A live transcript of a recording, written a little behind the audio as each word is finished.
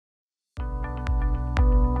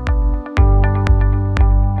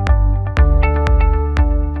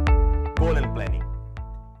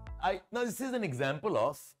Now, this is an example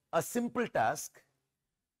of a simple task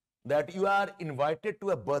that you are invited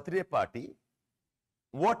to a birthday party.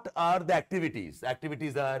 What are the activities?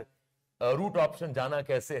 Activities are route option, jana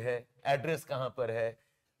kaise hai, address kahan par hai,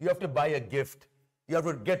 you have to buy a gift, you have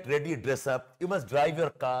to get ready, dress up, you must drive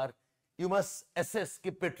your car, you must assess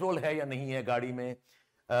कि petrol है या नहीं है गाड़ी में.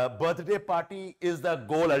 Birthday party is the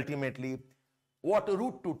goal ultimately. What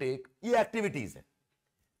route to take? ये activities हैं.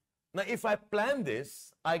 Now, if I plan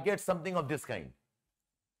this, I get something of this kind.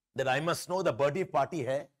 That I must know the birthday party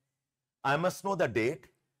hai, I must know the date,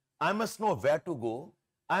 I must know where to go,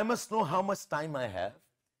 I must know how much time I have,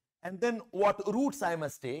 and then what routes I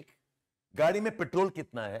must take. गाड़ी में petrol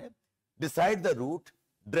कितना है, decide the route,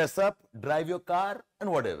 dress up, drive your car, and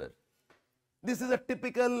whatever. This is a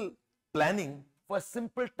typical planning for a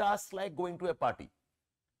simple task like going to a party.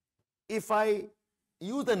 If I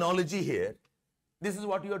use the analogy here, this is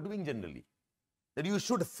what you are doing generally. That you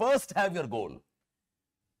should first have your goal.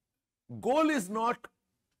 Goal is not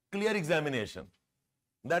clear examination.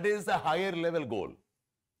 That is a higher level goal.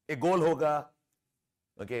 A goal hoga,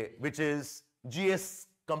 okay, which is GS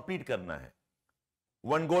complete karna hai.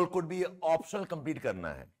 One goal could be optional complete karna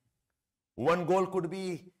hai. One goal could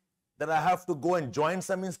be that I have to go and join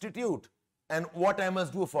some institute and what I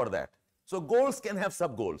must do for that. So goals can have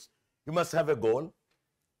sub goals. You must have a goal.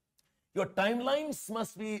 Your timelines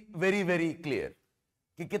must be very, very clear.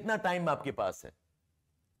 कि कितना time आपके पास है.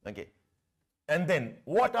 Okay. And then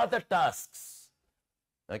what are the tasks?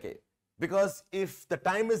 Okay. Because if the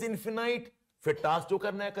time is infinite, फिर task जो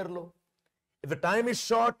करना है कर लो. If the time is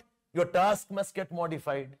short, your task must get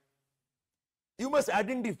modified. You must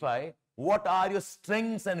identify what are your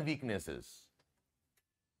strengths and weaknesses.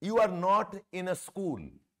 You are not in a school.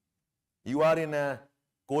 You are in a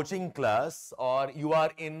coaching class or you are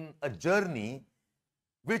in a journey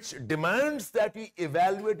which demands that you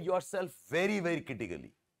evaluate yourself very, very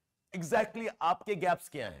critically. Exactly, आपके gaps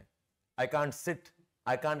क्या हैं? I can't sit,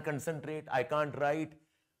 I can't concentrate, I can't write.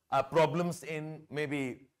 Problems in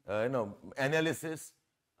maybe analysis.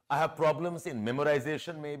 I have problems in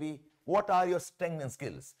memorization maybe. What are your strengths and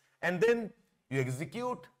skills? And then you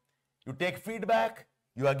execute, you take feedback,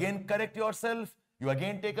 you again correct yourself, you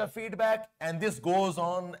again take a feedback, and this goes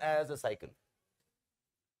on as a cycle.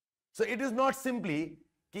 So it is not simply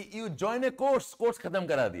that you join a course khatam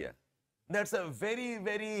kara diya. That's a very,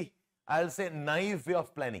 very, I'll say, naive way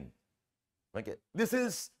of planning. Okay, this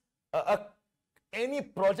is any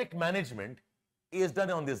project management is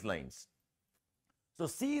done on these lines. So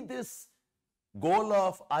see this goal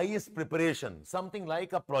of IAS preparation, something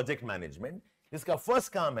like a project management. Iska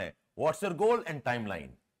first kaam hai, what's your goal and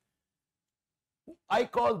timeline. I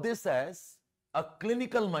call this as a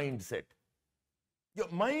clinical mindset. Your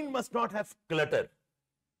mind must not have clutter.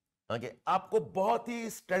 Okay, आपको बहुत ही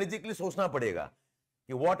strategically सोचना पड़ेगा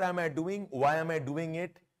कि what am I doing, why am I doing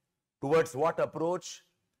it, towards what approach,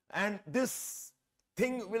 and this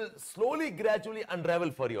thing will slowly, gradually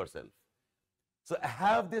unravel for yourself. So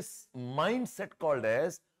have this mindset called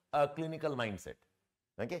as a clinical mindset.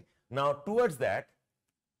 Okay. Now towards that,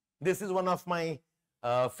 this is one of my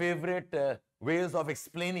favorite ways of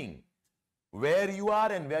explaining where you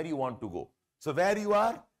are and where you want to go. So where you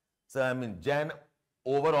are, so I'm in Jan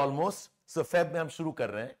over almost. So Feb में हम शुरू कर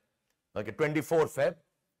रहे हैं. Okay, 24 Feb,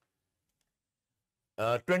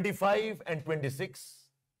 25 and 26.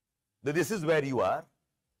 This is where you are.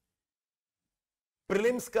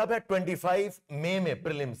 Prelims कब है? 25 मई में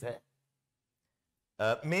prelims है.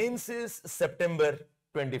 Mains is September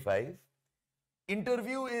 25.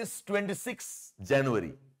 Interview is 26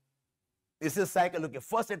 January. This is cycle. Okay,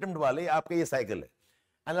 first attempt वाले आपका ये cycle है.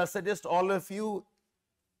 And I'll suggest all of you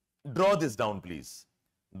draw this down, please.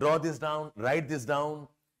 Draw this down. Write this down.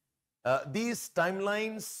 These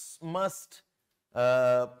timelines must,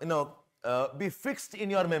 be fixed in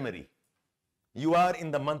your memory. You are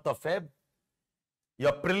in the month of Feb.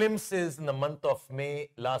 Your prelims is in the month of May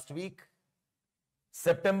last week.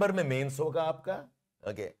 September में mains होगा आपका.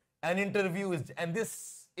 Okay. An interview is, and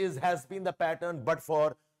this has been the pattern, but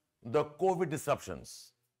for the COVID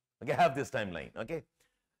disruptions. Okay, have this timeline. Okay.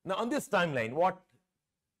 Now on this timeline, what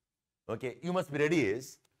you must be ready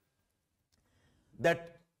is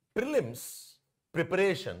that prelims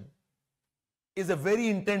preparation is a very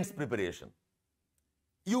intense preparation.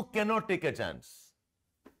 You cannot take a chance.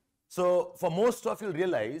 So for most of you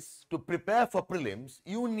realize to prepare for prelims,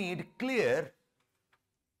 you need clear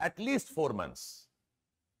at least 4 months.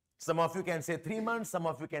 Some of you can say 3 months, some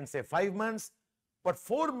of you can say 5 months, but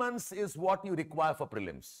 4 months is what you require for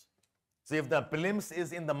prelims. So if the prelims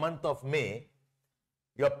is in the month of May,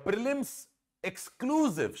 your prelims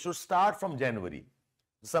exclusive should start from January.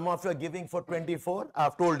 Some of you are giving for 24.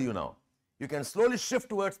 I've told you now. You can slowly shift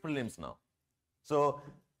towards prelims now. So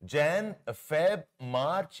Jan, Feb,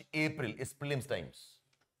 March, April is prelims times.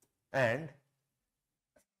 And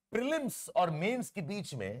prelims or mains ke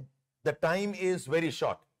beech mein, the time is very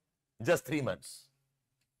short, just 3 months.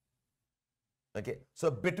 Okay, so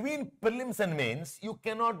between prelims and mains, you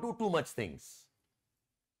cannot do too much things.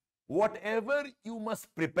 Whatever you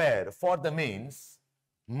must prepare for the mains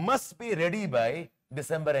must be ready by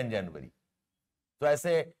December and January. So I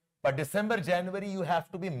say, by December, January, you have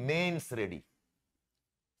to be mains ready.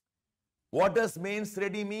 What does mains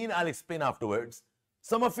ready mean? I'll explain afterwards.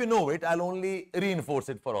 Some of you know it, I'll only reinforce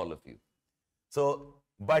it for all of you. So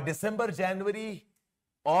by December, January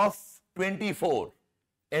of 24,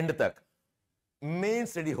 end tak,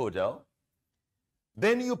 mains ready ho jao.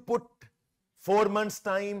 Then you put 4 months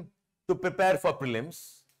time to prepare for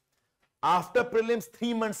prelims. After prelims,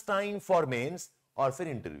 3 months time for mains or for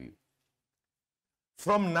interview.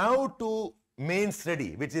 From now to mains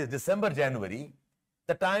ready, which is December, January,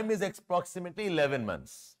 the time is approximately 11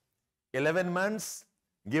 months. 11 months,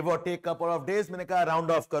 give or take couple of days, मैंने कहा round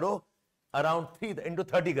off करो, around 3 into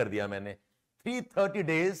 30 कर दिया मैंने. 330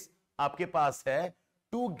 days आपके पास है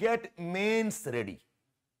to get mains ready.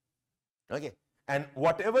 Okay, and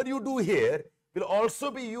whatever you do here will also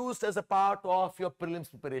be used as a part of your prelims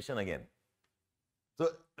preparation again. So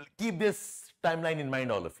keep this timeline in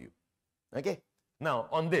mind, all of you. Okay. Now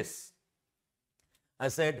on this, I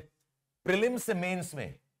said prelims and mains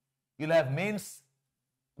mein, you'll have mains.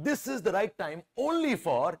 This is the right time only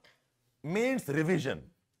for mains revision.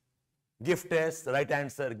 Gift test, right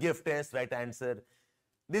answer, gift test, right answer.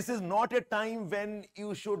 This is not a time when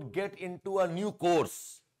you should get into a new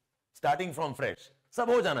course, starting from fresh. Sab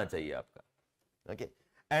ho jana chahiye aapka. Okay.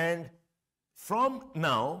 And from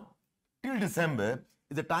now till December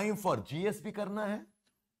is the time for GS bhi karna hai,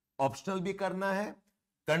 optional bhi karna hai,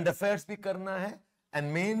 current affairs bhi karna hai,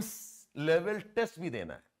 and mains level test bhi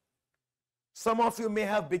dena hai. Some of you may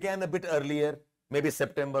have began a bit earlier, maybe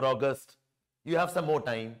September, August. You have some more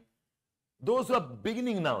time. Those who are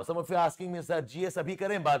beginning now, some of you are asking me, sir, GS abhi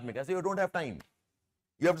kare baad mein. I say you don't have time.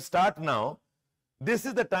 You have to start now. This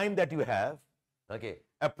is the time that you have. Okay,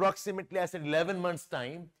 approximately I said 11 months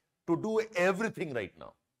time to do everything right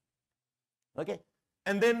now. Okay,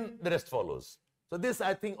 and then the rest follows. So this,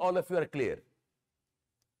 I think all of you are clear.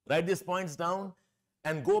 Write these points down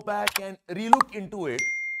and go back and relook into it,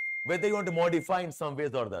 whether you want to modify in some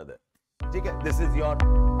ways or the other. Okay, this is your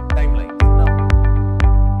timeline.